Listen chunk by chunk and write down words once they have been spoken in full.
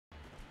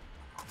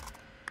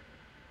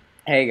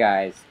Hey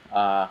guys,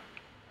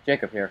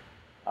 Jacob here.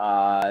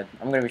 I'm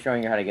going to be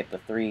showing you how to get the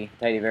 3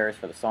 teddy bears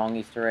for the song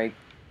Easter egg.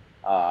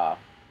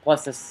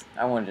 Plus this,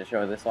 I wanted to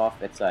show this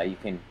off. It's,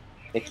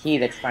 the key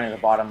that's found at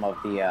the bottom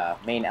of the,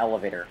 main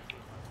elevator.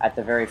 At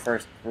the very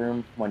first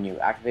room, when you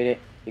activate it,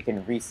 you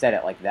can reset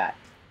it like that.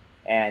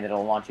 And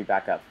it'll launch you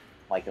back up,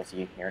 like you'll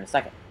see here in a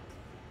second.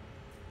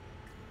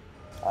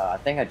 I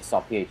think I just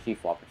saw PhD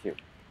flopper too.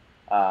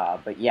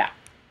 But yeah.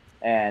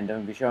 And I'm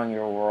going to be showing you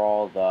where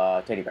all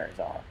the teddy bears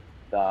are.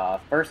 The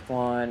first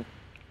one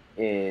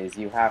is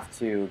you have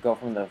to go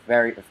from the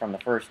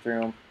first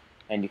room,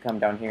 and you come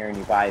down here and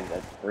you buy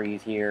the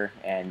breeze here,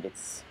 and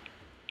it's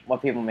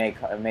what people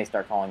may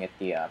start calling it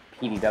the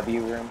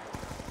PDW room.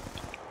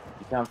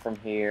 You come from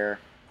here,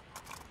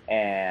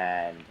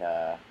 and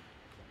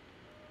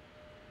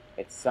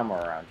it's somewhere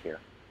around here.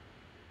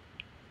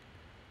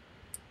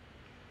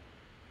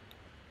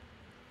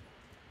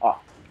 Oh,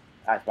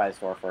 I have to buy the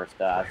store first.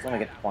 So let me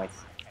get the points.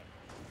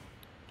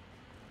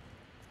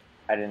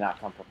 I did not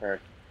come prepared.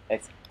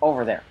 It's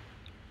over there.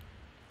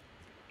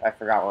 I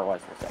forgot where it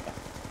was for a second.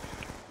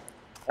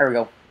 There we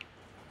go.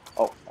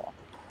 Oh, hold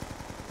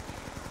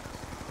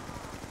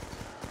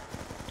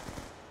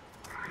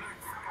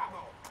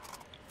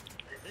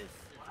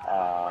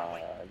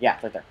on. Yeah,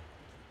 it's right there.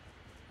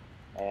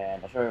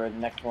 And I'll show you where the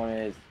next one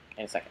is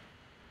in a second.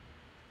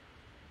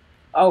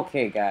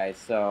 Okay, guys,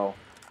 so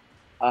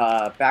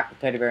back with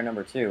teddy bear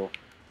number 2.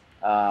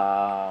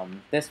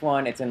 This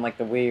one, it's in like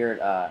the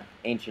weird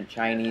ancient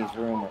Chinese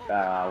room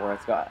where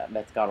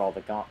that's got all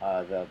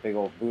the big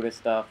old Buddha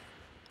stuff.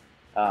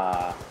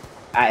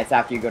 It's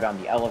after you go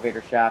down the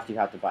elevator shaft. You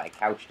have to buy a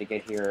couch to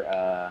get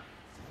here,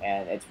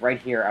 and it's right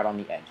here out on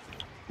the edge.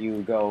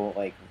 You go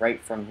like right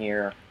from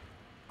here.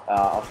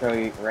 I'll show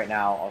you right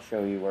now. I'll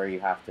show you where you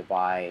have to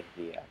buy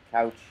the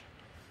couch,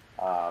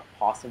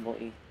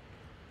 possibly,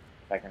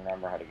 if I can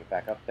remember how to get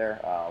back up there.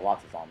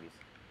 Lots of zombies.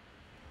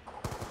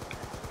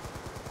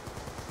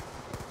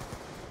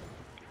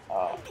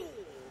 Oh,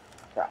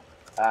 crap.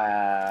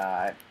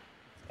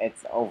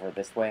 It's over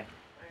this way,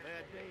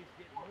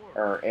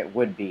 or it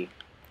would be.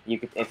 You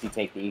could, if you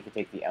take you could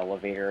take the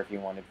elevator if you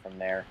wanted from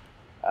there.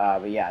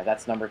 But yeah,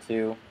 that's number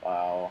 2.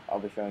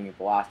 I'll be showing you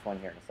the last one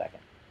here in a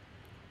second.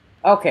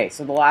 Okay,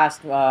 so the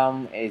last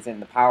is in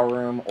the power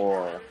room,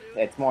 or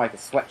it's more like a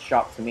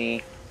sweatshop to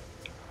me.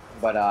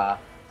 But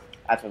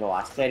that's where the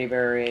last teddy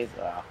bear is.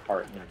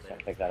 Heart, just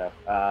gonna pick that up.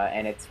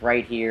 And it's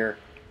right here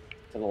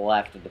to the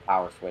left of the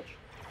power switch.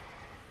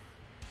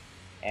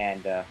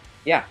 And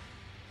yeah,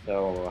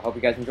 so I hope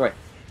you guys enjoy.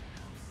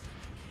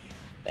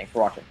 Thanks for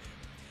watching.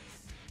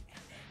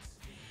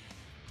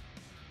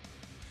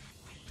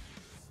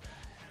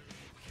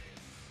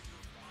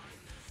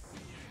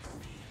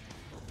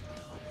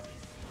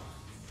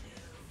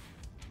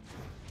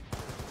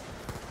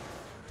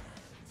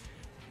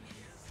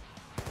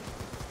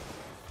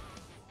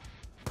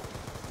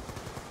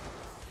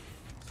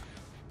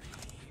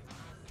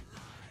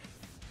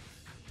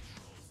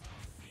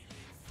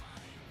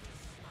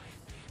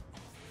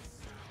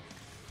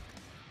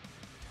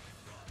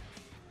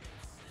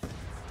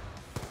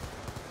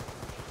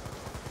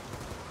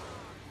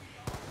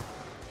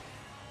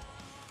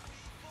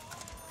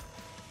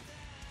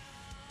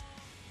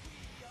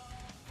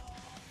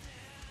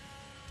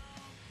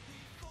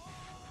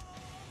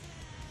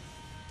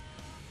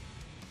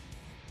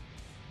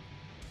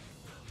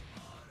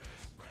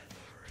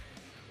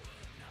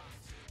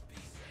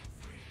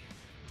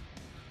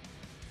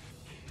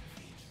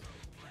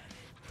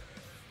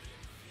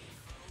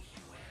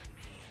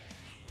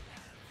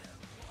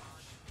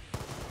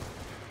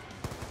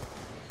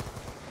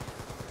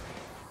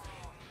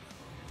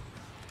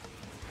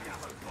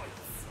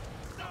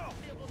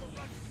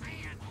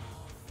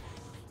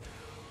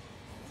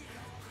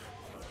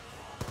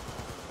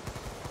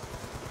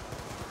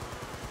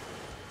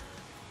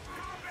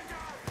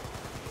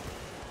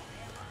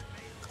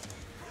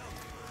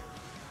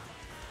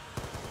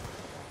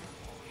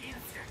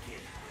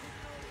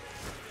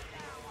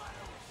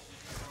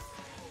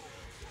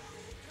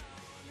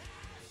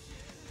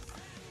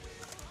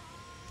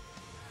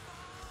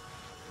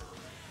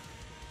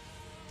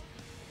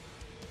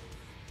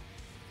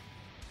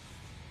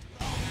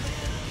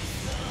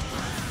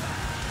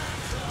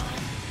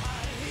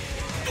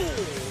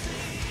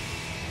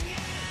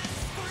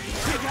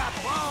 You got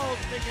balls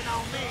picking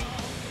on me.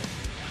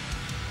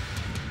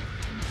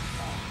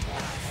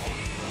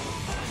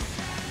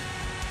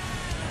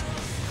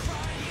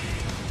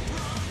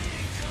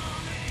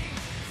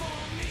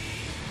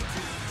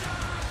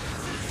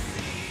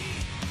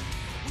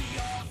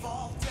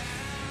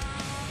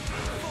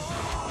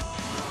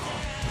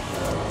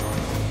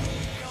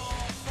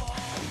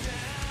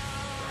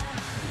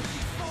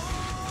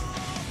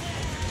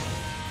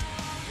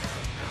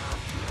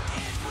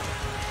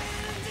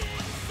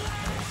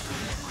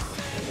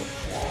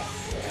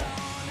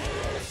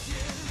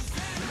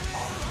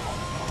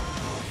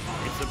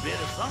 It's a bit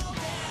of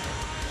something.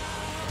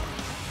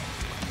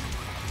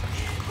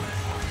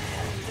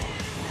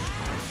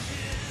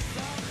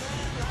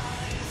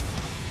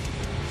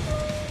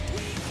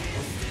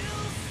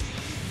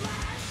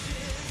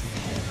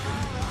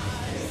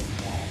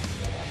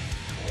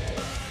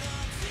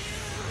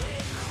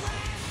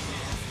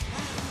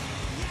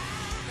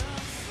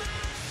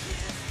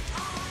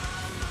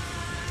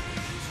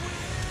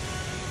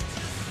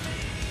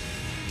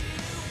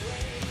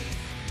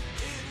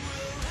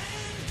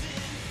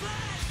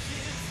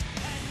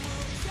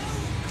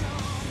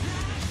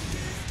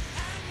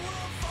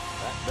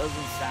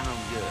 Doesn't sound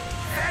good.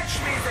 Fetch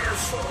me their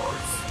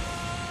swords!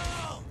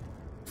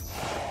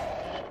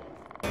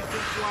 You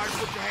think you are to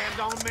put your hands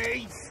on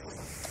me?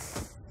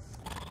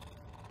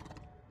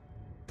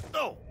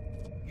 Oh,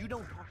 you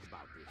don't talk